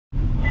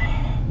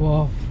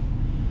Well,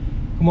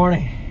 good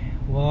morning.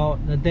 Well,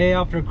 the day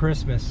after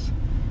Christmas.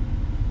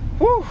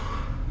 Whew!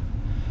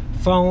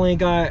 Finally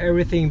got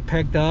everything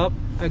packed up.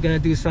 I'm gonna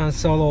do some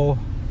solo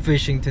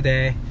fishing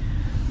today,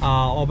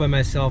 all by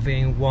myself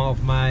in one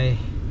of my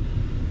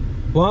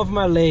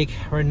lake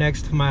right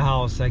next to my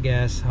house, I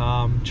guess.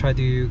 Try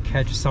to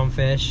catch some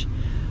fish.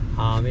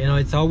 You know,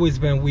 it's always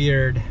been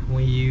weird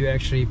when you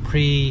actually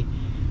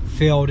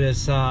pre-fill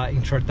this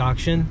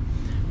introduction.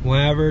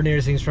 Whenever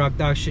there's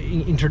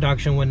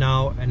introduction went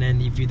out, and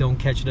then if you don't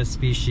catch the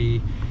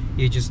species,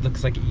 it just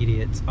looks like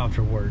idiots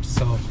afterwards.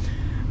 So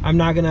I'm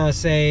not gonna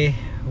say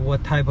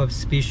what type of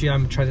species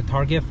I'm trying to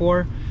target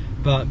for,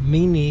 but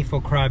mainly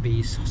for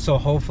crabbies. So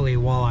hopefully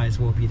walleyes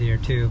will be there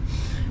too.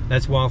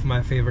 That's one of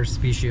my favorite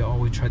species I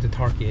always try to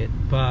target.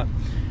 But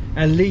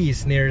at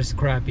least there's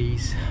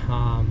crabbies.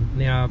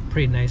 They are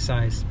pretty nice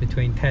size,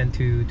 between 10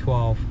 to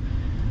 12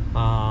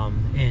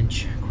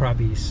 inch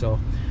crabbies.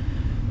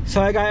 So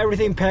I got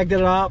everything packed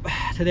it up.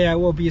 Today I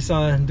will be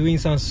doing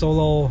some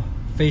solo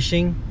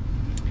fishing.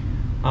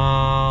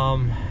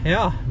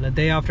 Yeah, the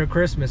day after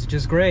Christmas,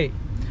 just great.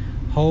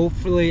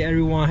 Hopefully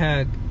everyone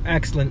had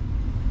excellent,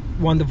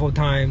 wonderful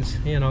times,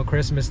 you know,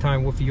 Christmas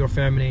time with your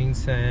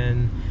families,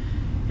 and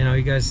you know,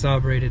 you guys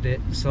celebrated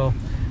it. So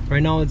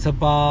right now it's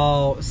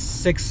about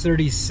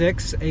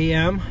 6:36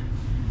 a.m.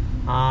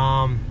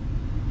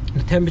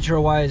 The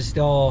temperature wise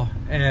still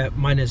at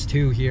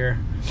 -2 here.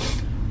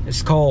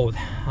 It's cold.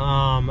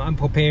 I'm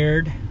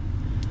prepared.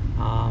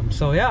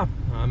 So yeah,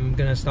 I'm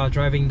gonna start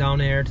driving down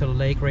there to the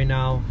lake right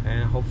now,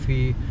 and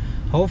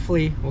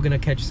hopefully we're gonna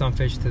catch some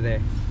fish today.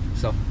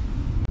 So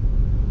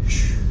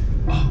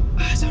oh,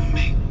 eyes on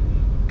me,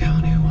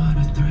 counting 1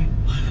 to 3.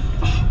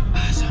 Oh,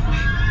 eyes on me,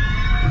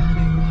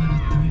 counting 1 to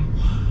 3.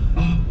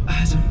 Oh,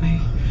 eyes on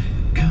me,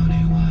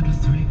 counting 1 to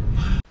 3.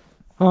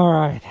 all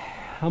right,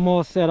 I'm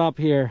all set up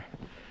here.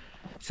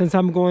 Since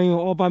I'm going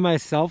all by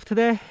myself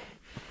today,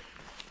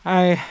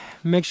 I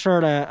make sure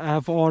that I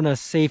have all the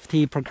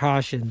safety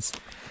precautions.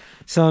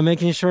 So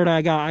making sure that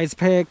I got ice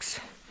picks,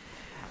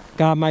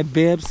 got my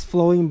bibs,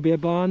 floating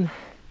bib on,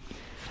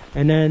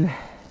 and then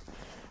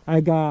I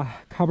got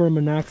carbon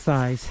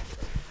monoxide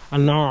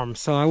alarm.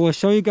 So I will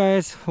show you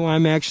guys when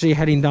I'm actually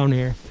heading down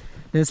here.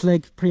 This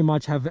lake pretty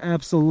much have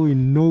absolutely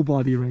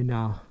nobody right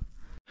now.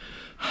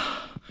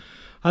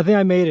 I think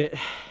I made it.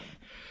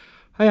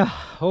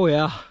 Oh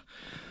yeah,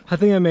 I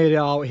think I made it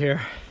out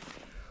here.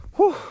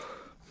 Whew.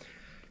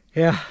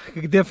 Yeah,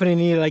 you definitely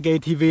need like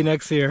ATV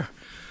next year.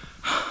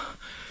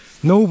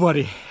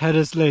 Nobody at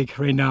this lake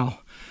right now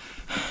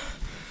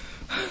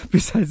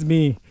besides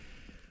me.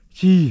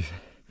 Jeez.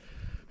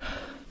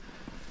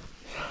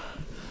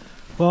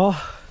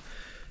 Well,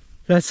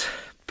 let's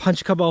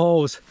punch a couple of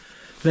holes.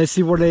 Let's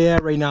see where they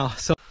at right now.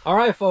 So all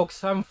right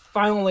folks, I'm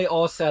finally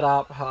all set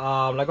up.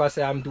 Like I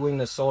said, I'm doing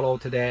the solo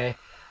today.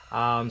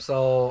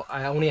 So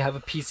I only have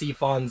a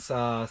Piscifun's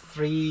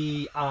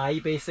 3i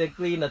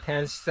basically in the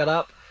tent set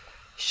up.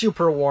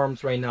 Super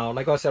warms right now.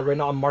 Like I said, right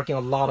now I'm marking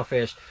a lot of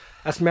fish.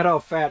 As a matter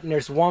of fact,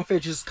 there's one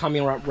fish is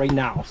coming right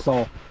now,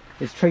 so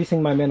it's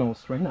tracing my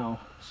minnows right now.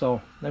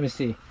 So let me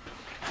see.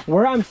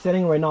 Where I'm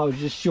sitting right now is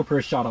just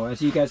super shallow.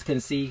 As you guys can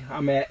see,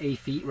 I'm at 8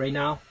 feet right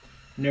now,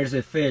 and there's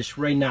a fish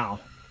right now.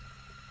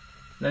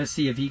 Let's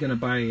see if he's gonna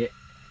bite it.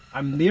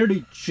 I'm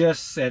nearly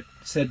just sit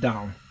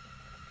down.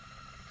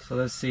 So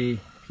let's see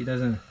if he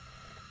doesn't.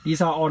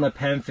 These are all the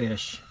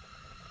panfish.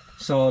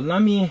 So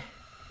let me.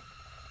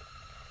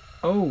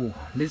 Oh,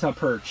 these are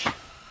perch.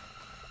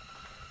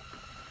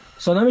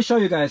 So let me show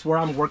you guys where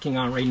I'm working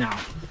on right now.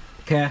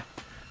 Okay,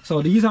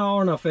 so these are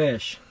all the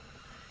fish.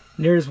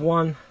 There's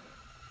one,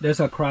 there's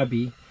a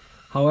crabby.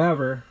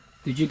 However,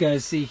 did you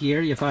guys see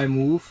here, if I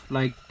move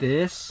like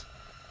this,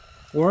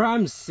 where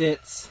I'm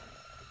sits,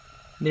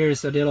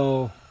 there's a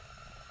little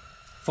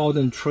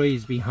fallen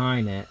trees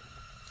behind it.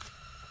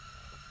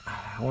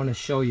 I want to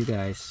show you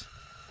guys.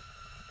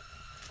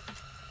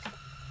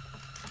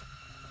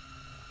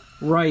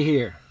 Right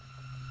here.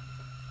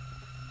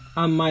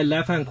 On my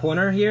left hand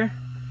corner here,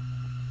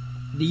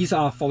 these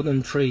are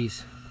fallen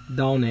trees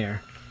down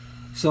there.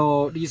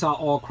 So these are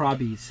all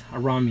crabbies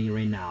around me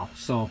right now.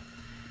 So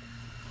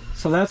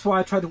that's what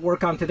I try to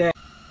work on today.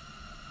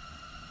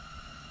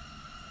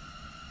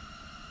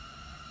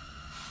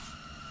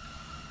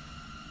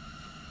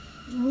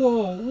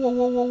 Whoa, whoa,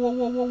 whoa, whoa, whoa,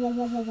 whoa, whoa,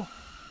 whoa, whoa, whoa.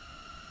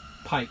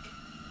 Pike.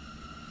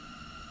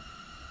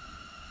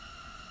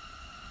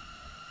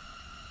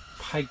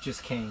 Pike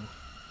just came.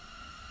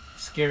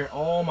 Scared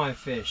all my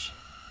fish.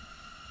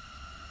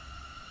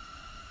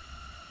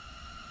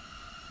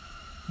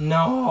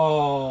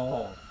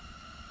 No.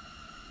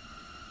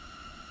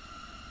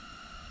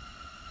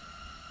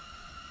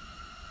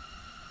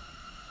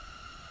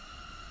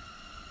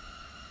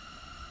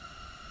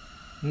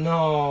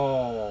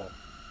 No.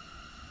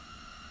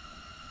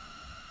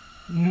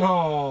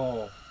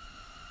 No.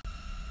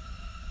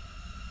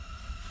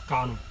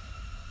 Got him.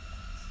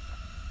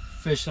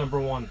 Fish number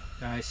 1,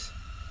 guys.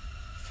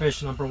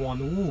 Fish number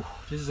 1. Ooh,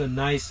 this is a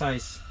nice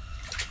size,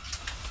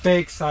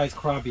 big size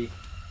crappie.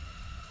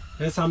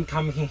 That's what I'm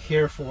coming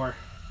here for.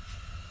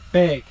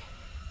 Big.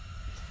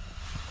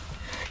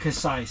 Good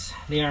size.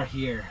 They are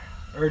here.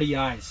 Early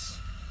eyes.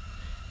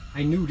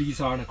 I knew these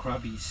are the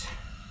crabbies.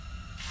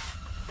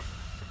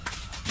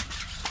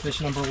 Fish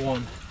number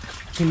one.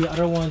 And the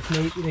other ones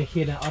they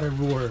hit in other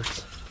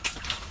lures.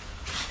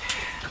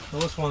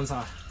 Those ones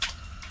are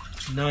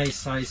nice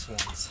size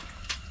ones.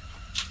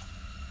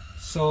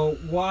 So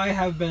what I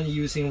have been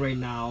using right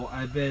now,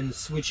 I've been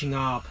switching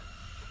up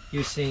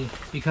using,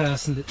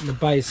 because the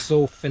bite is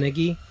so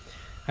finicky,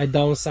 I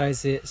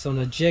downsize it so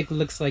the jig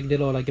looks like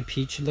little, like a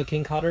peach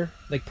looking cutter,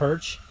 like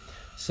perch.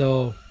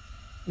 So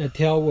the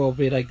tail will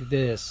be like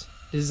this.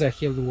 This is a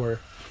heel lure.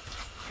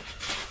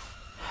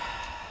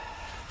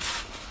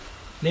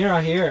 They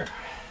are here.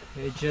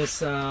 It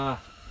just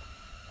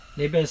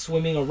they've been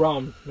swimming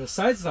around. The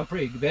sizes are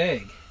pretty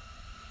big.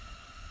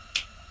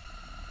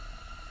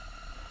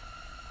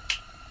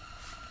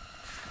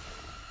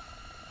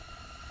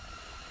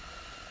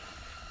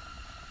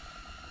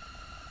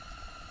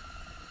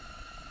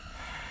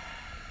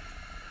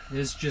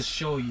 This just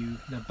show you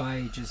the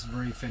bite just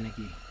very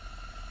finicky.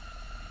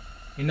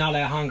 You're not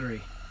that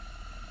hungry.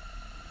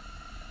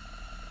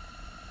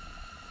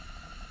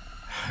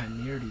 I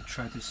nearly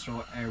tried to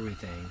throw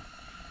everything.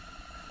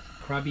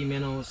 Crabby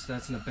minnows,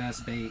 that's the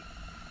best bait.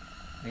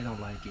 They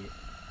don't like it.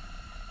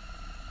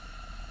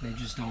 They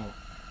just don't.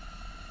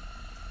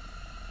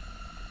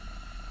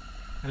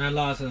 And I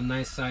lost a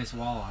nice sized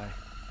walleye.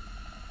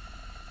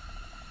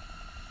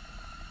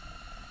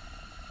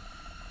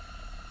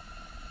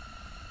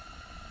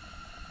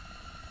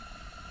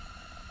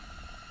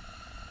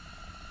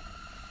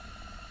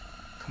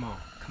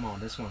 Come on,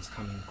 this one's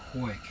coming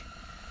quick.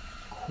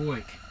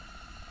 Quick.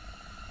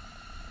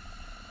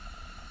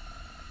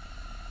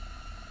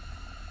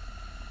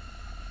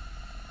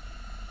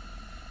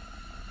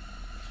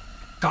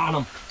 Got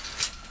him.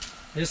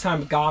 This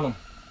time I got him.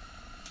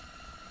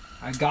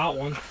 I got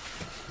one.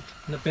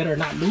 And I better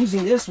not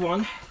losing this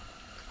one.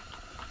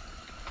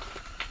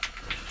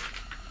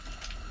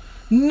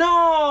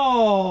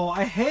 No!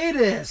 I hate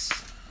this.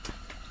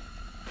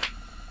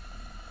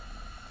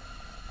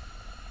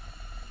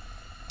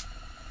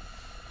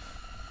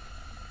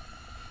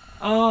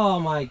 Oh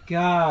my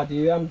god,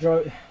 dude. I'm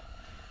drawing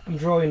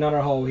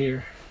another hole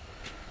here.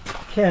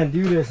 Can't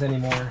do this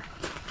anymore.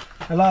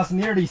 I lost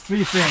nearly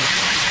 3 fins.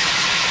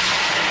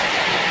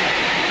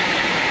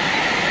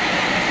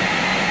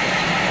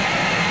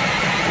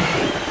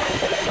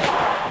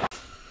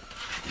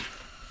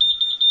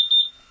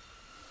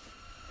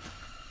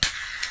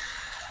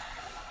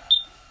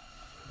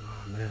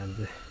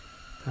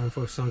 Time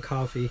for some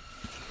coffee.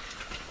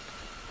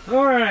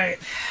 All right,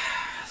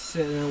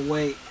 sit and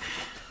wait.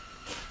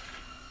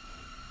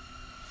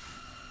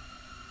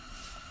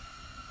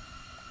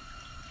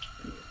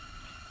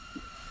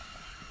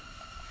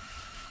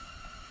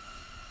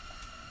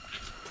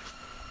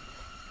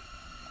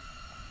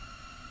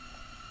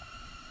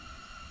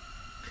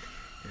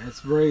 Yeah, it's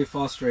very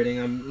frustrating.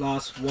 I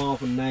lost one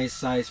of a nice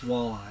sized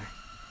walleye.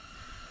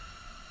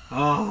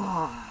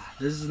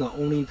 This is the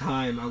only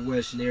time I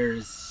wish there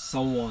is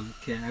someone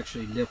can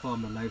actually lift up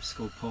my life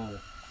scope pole.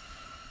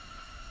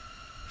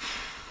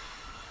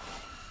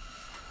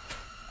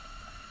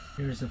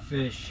 Here's a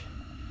fish.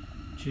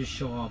 Just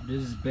show up.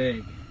 This is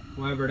big.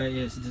 Whoever that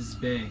is, this is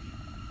big.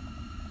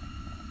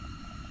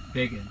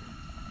 Biggin.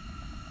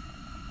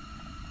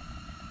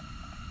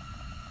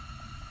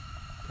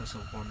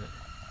 Doesn't want it.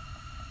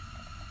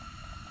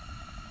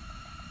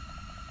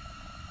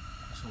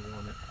 Doesn't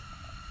want it.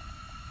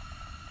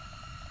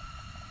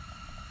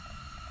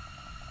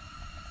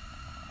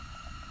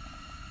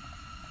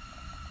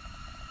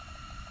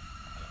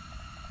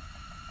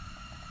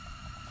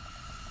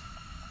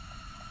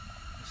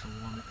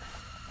 Want it.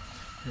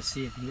 Let's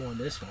see if you want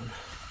this one.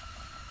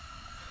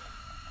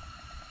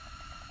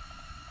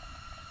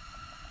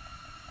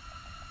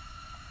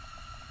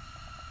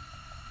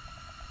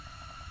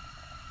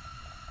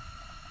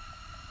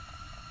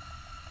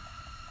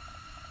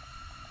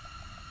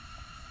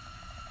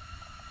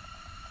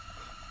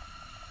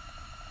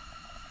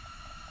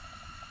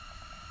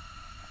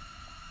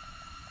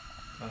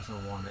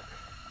 Doesn't want it.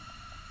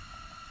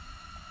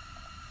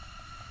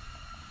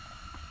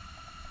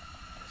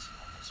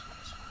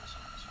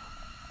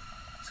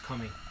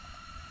 Coming.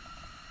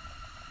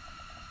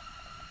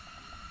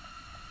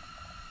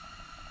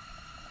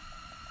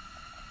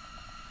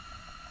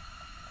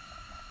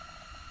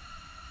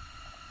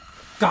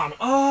 Got him.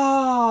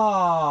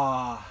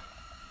 Oh!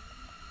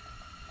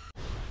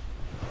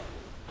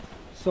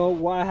 So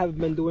what I have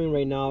been doing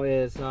right now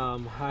is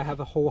I have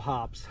a whole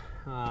hops.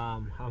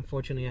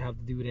 Unfortunately I have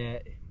to do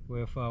that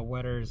with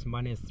weather is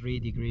 -3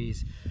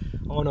 degrees.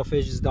 All the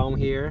fish is down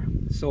here.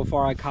 So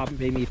far I caught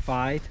maybe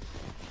 5.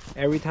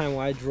 Every time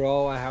I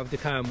draw, I have to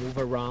kind of move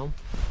around.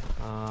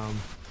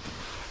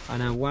 And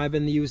then what I've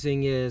been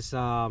using is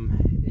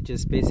it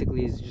just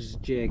basically is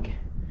just jig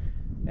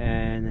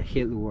and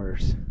hit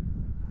lures.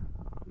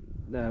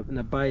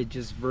 The bite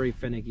just very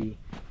finicky.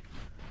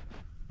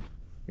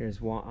 There's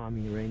one on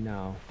me right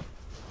now.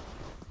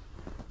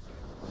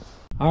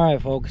 All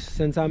right, folks.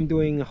 Since I'm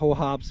doing whole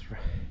hops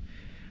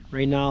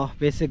right now.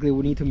 Basically,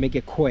 we need to make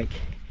it quick.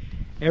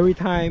 Every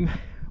time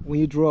when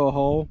you drill a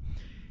hole,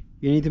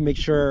 you need to make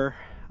sure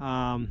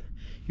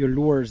your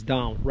lure is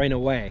down right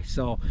away.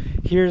 So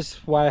here's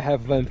why I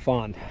have been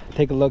fun.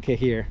 Take a look at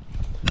here.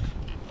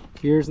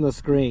 Here's the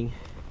screen.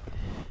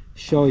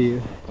 Show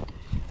you.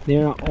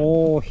 They're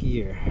all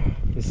here.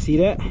 You see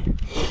that?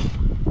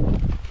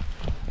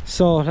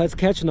 So let's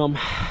catch them.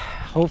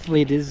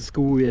 Hopefully this is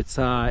school. It's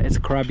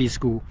crabby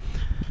school,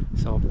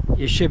 so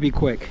it should be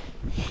quick.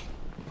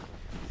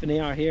 And they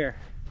are here.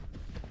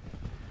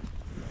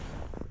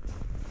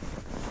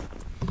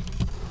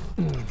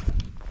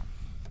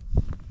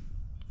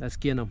 Let's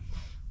get them.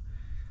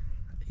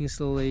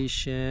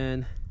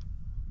 Installation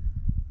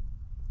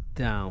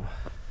down.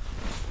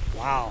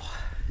 Wow,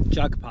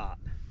 jackpot.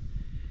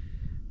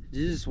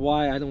 This is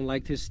why I don't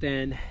like to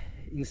stand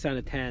inside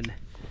a tent.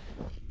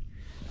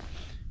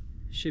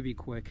 Should be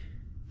quick.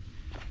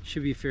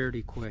 Should be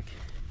fairly quick.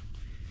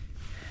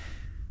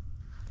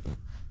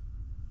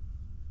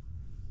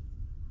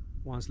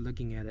 Once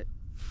looking at it,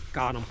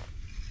 got him.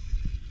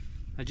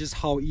 That's just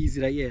how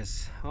easy that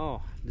is.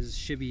 Oh, this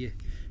should be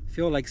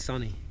feel like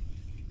sunny.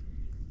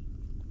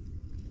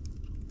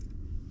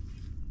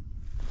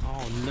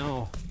 Oh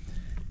no,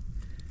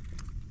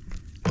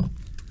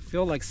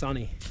 feel like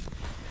sunny.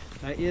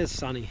 That is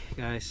sunny,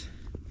 guys.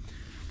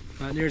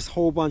 But there's a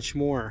whole bunch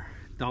more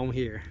down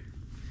here.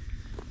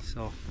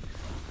 So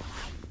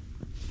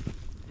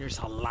there's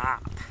a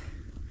lot.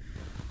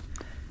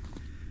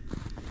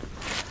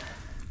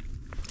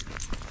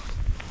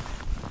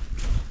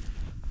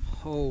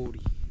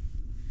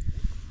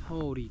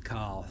 Holy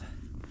cow.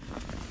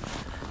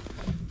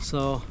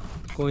 So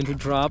going to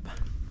drop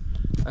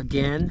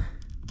again.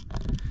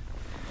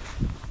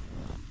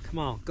 Come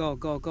on, go,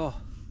 go, go.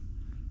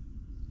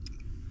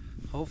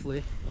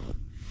 Hopefully.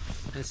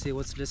 Let's see,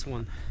 what's this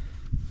one?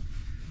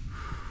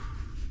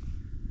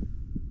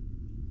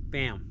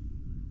 Bam.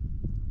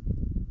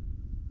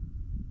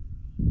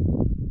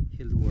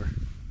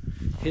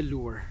 Hit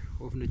lure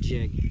over the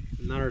jig.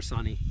 Another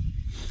sunny.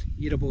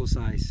 Eatable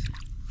size.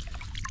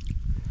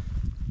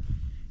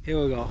 Here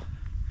we go.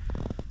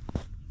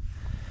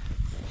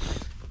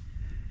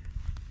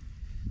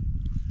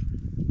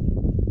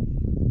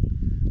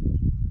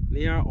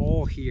 They are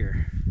all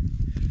here.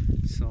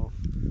 So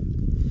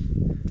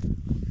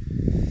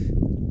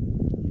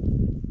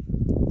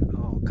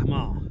oh, come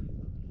on.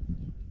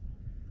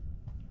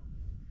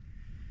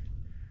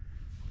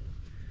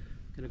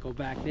 Gonna go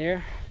back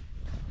there.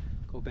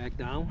 Go back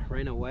down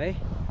right away.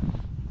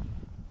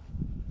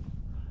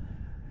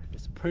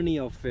 There's plenty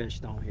of fish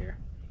down here.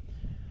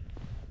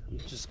 You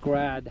just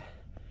grab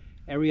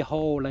every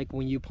hole, like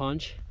when you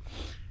punch,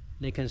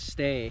 they can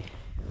stay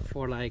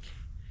for like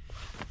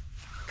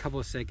a couple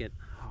of seconds.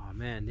 Oh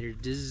man,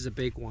 this is a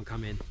big one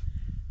coming.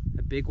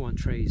 A big one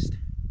traced.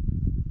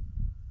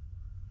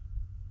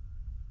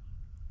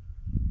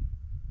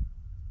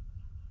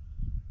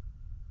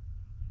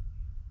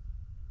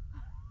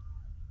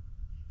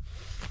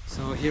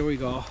 So here we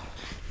go.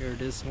 Here,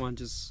 this one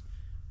just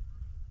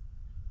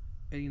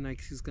eating like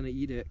he's gonna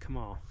eat it. Come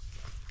on.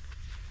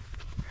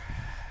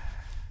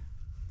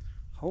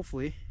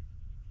 Hopefully,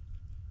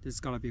 this is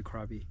gonna be a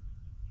crabby.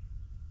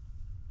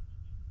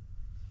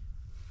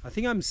 I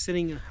think I'm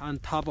sitting on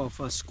top of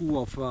a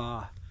school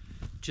of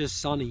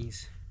just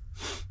sunnies.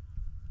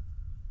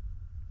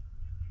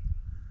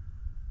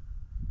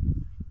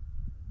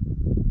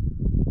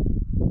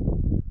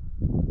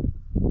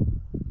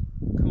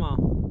 Come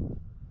on.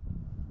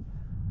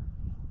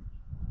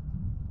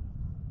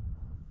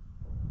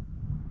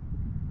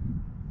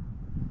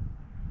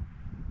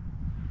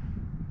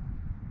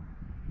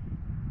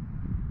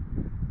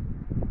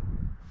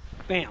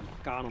 Bam,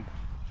 got him.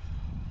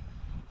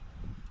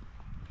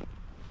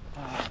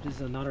 This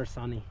is another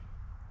sunny.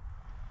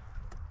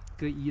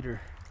 Good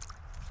eater.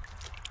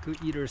 Good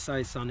eater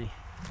size sunny.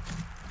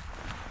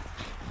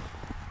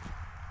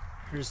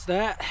 Here's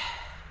that.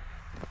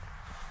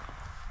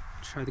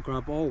 Try to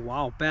grab. Oh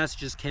wow, bass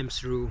just came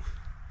through.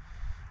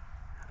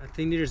 I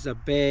think there's a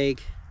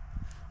big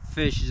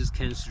fish just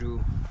came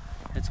through.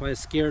 That's why I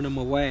scared them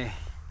away.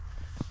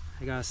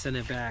 I gotta send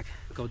it back.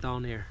 Go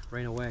down there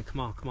right away. Come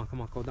on, come on, come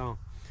on, go down.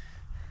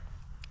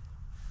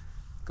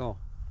 Go.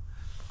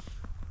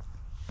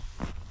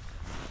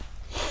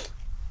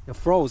 It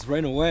froze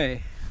right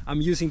away. I'm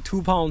using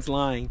 2 pounds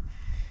line.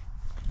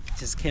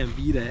 Just can't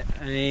beat it.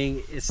 I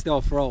mean, it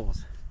still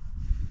froze.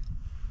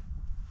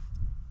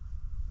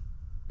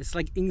 It's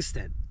like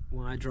instant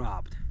when I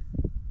dropped.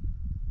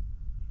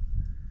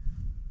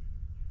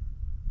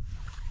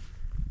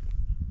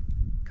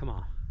 Come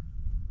on.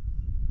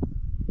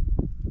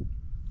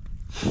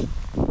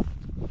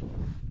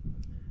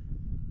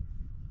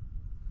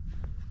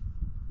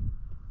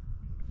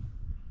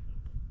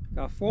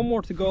 Got 4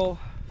 more to go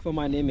for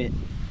my limit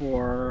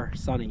for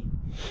sunny.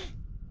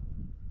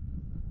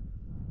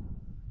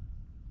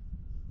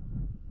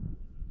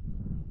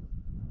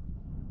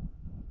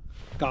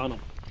 Got him.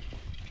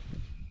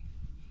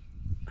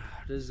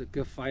 This is a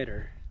good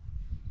fighter.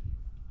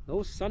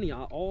 Those sunny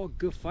are all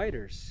good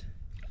fighters.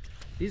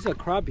 These are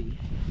crappie.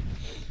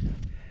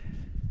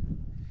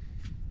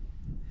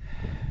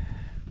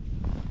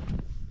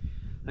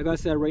 Like I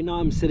said, right now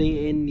I'm sitting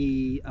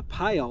in a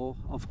pile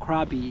of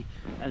crappie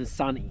and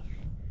sunny.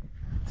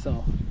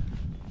 So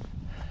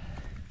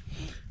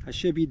I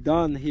should be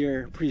done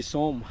here pretty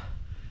soon.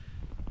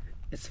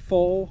 It's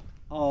full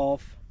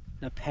of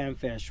the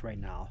panfish right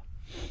now.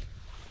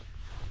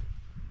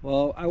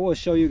 Well, I will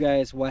show you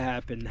guys what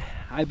happened.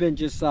 I've been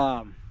just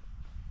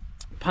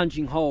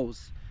punching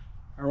holes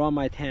around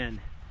my tent,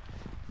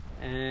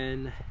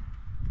 and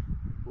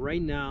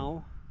right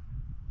now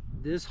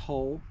this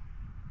hole,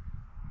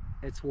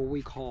 it's what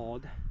we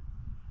called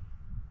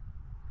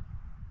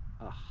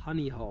a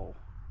honey hole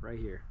right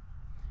here.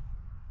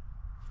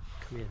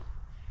 Come in.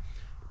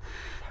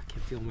 I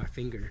can feel my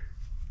finger.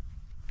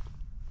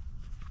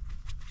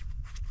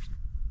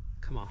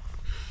 Come on.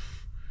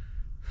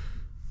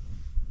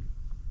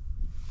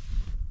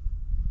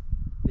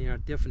 They are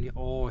definitely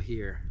all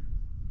here.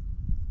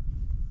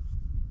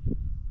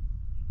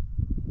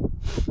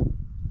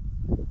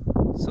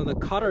 So the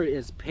color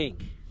is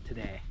pink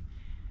today.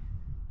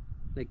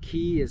 The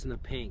key is in the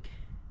pink.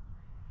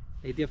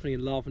 They definitely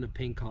love the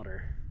pink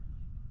color.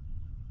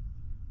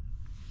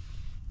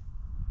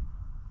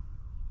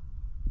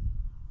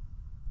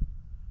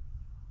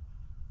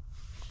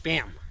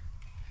 Bam!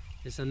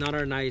 It's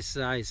another nice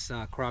size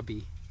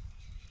crappie.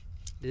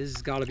 This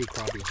has got to be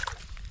crappie.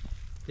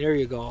 There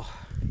you go.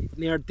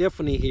 They are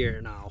definitely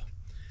here now.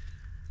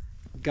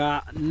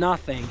 Got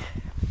nothing.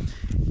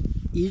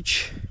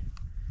 Each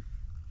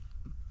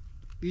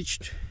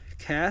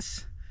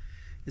cast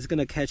is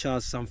gonna catch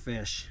us some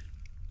fish.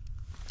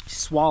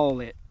 Swallow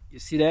it. You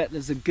see that?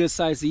 There's a good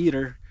size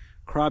eater,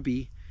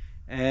 crappie,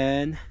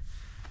 and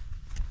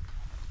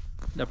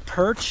the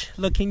perch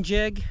looking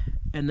jig,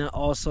 and then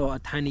also a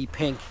tiny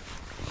pink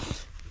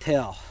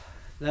tail.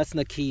 That's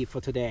the key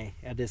for today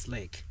at this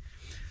lake.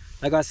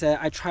 Like I said,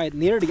 I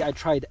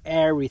tried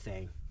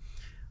everything.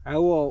 I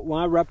will,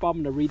 when I wrap up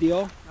the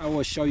video, I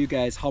will show you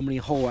guys how many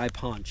holes I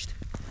punched.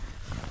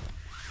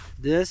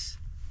 This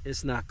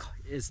is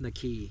the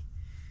key.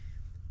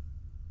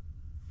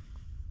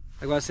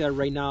 Like I said,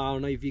 right now, I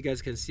don't know if you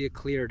guys can see it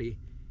clearly.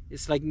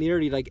 It's like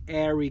nearly like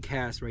every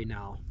cast right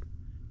now.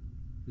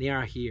 They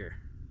are here.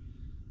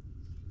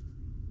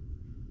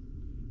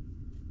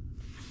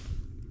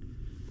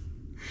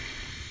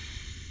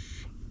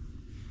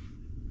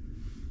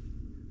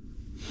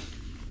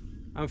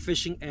 I'm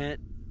fishing at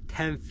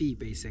 10 feet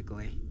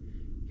basically.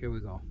 Here we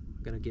go.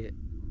 I'm gonna get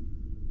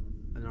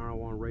another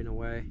one right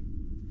away.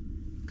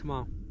 Come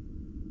on.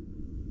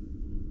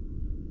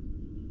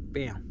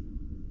 Bam.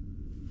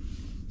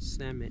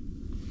 Snap it.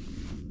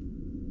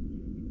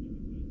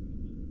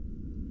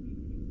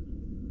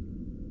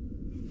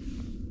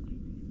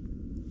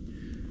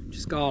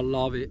 Just gotta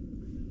love it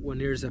when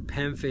there's a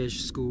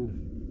panfish school.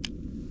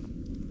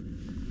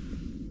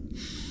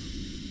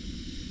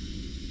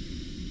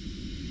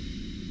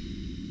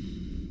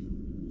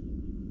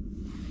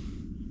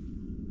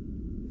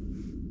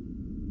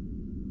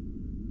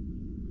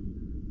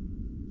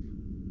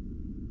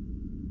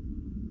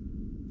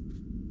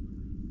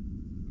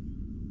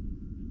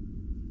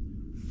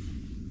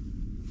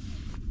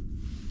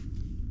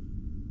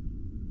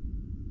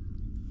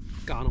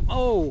 Got him.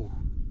 Oh!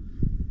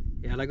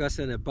 Yeah, like I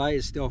said, the bite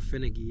is still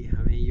finicky.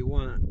 I mean, you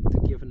want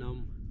to give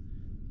them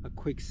a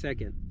quick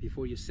second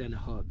before you send a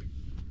hook.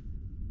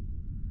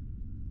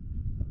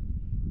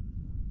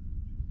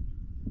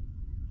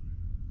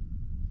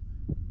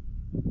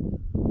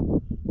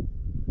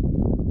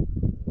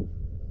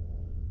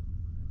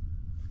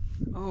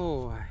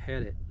 Oh, I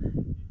had it.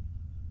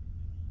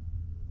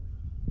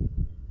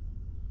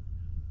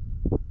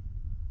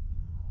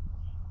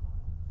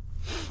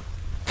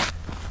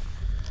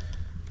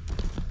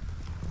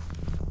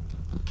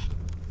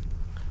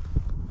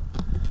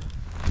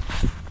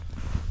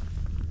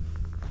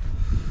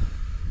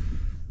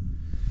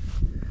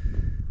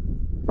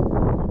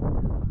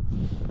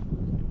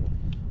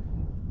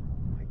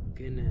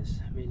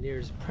 I mean,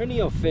 there's plenty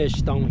of fish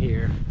down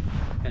here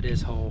at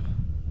this hole.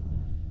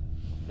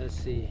 Let's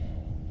see.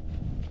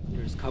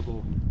 There's a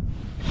couple.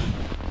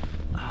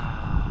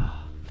 I'm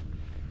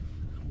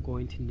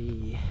going to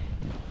need.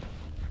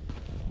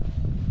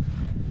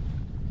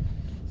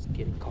 It's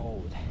getting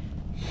cold.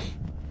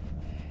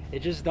 It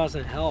just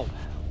doesn't help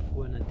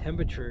when the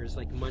temperature is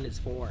like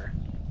 -4.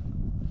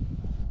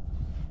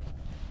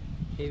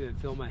 Can't even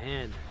feel my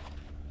hand.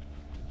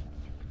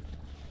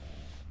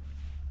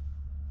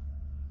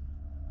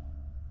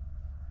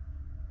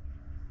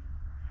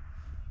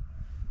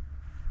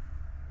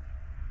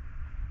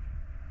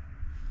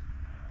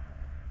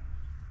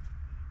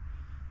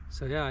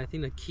 So yeah, I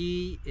think the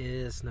key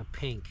is the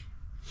pink.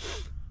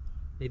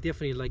 They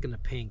definitely like in the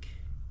pink.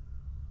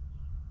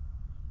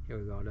 Here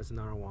we go, that's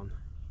another one.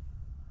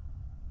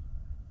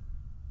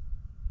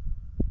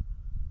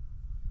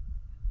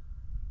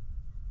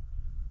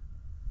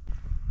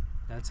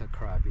 That's a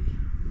crappie.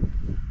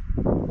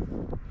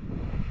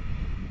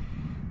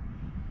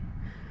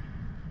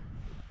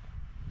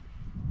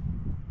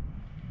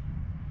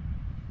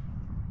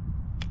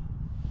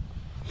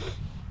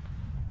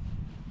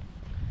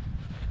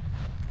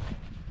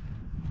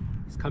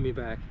 coming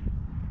back.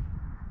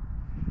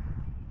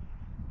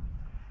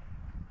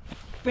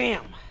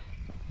 Bam!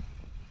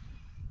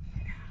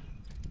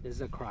 This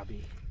is a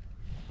crappie.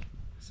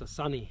 It's a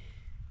sunny.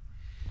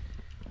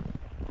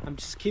 I'm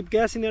just keep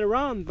guessing it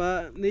around,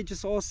 but they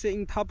just all sit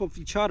on top of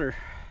each other.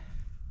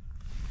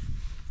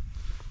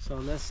 So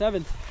on that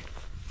 7th,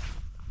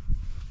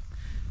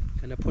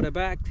 gonna put it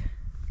back.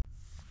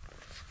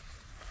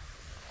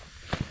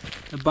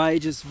 The bite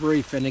is just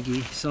very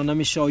finicky, so let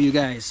me show you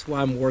guys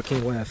what I'm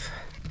working with.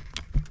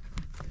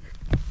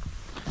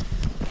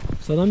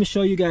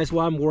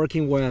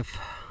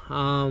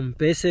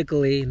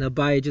 Basically the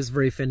bite is just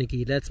very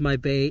finicky. That's my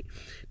bait.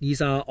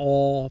 These are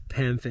all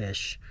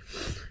panfish.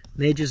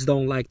 They just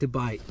don't like to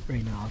bite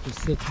right now. It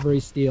sits very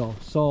still.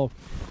 So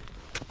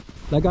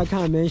like I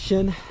kind of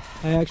mentioned,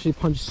 I actually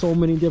punched so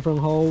many different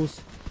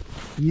holes.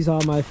 These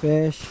are my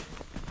fish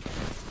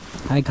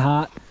I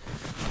caught.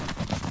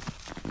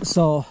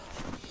 So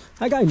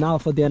I got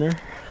enough for dinner.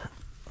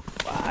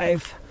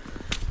 5,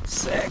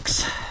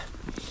 6,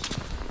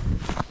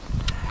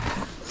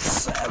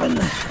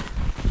 7.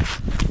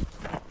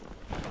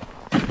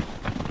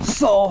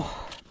 So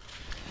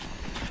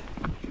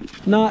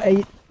not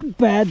a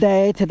bad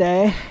day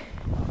today.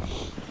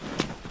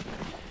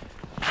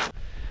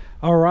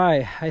 All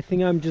right, I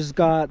think I'm just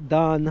got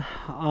done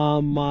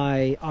on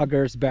my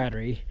August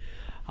battery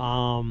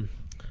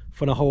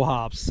for the whole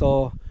hop.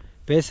 So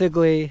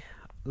basically,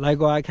 like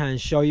what I can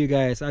show you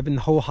guys, I've been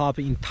whole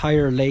hopping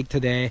entire lake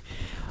today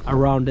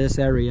around this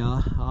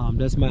area.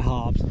 That's my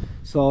hops.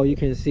 So you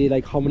can see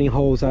like how many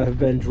holes I have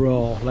been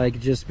drilled, like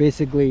just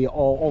basically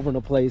all over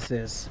the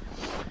places.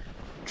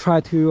 Try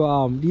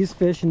to these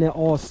fish, and they're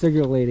all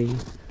circulating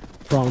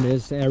from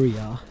this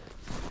area.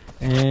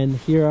 And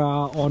here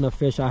are all the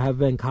fish I have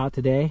been caught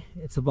today.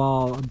 It's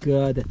about a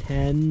good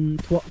 10,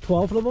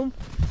 12 of them.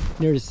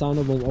 There's some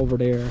of them over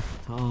there.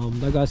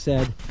 Like I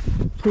said,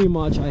 pretty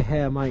much I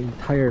have my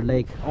entire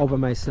lake all by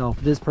myself.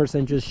 This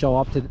person just showed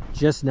up to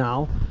just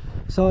now,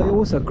 so it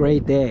was a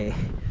great day.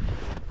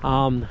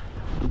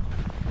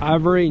 I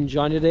very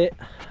enjoyed it.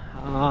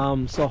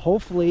 So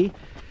hopefully,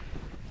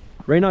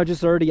 right now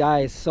just early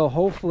ice. So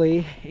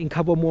hopefully in a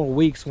couple more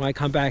weeks when I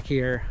come back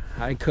here,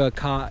 I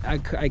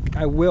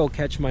will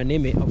catch my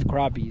limit of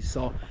crappies.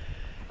 So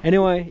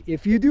anyway,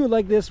 if you do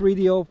like this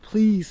video,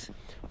 please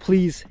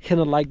hit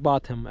the like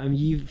button, and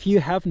if you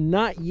have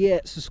not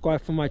yet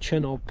subscribed for my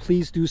channel,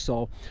 please do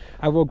so.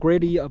 I will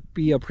greatly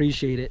be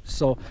appreciated.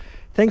 So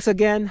thanks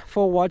again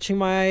for watching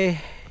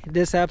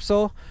this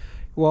episode.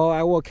 Well,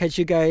 I will catch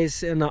you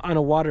guys on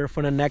the water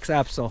for the next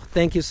episode.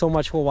 Thank you so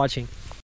much for watching.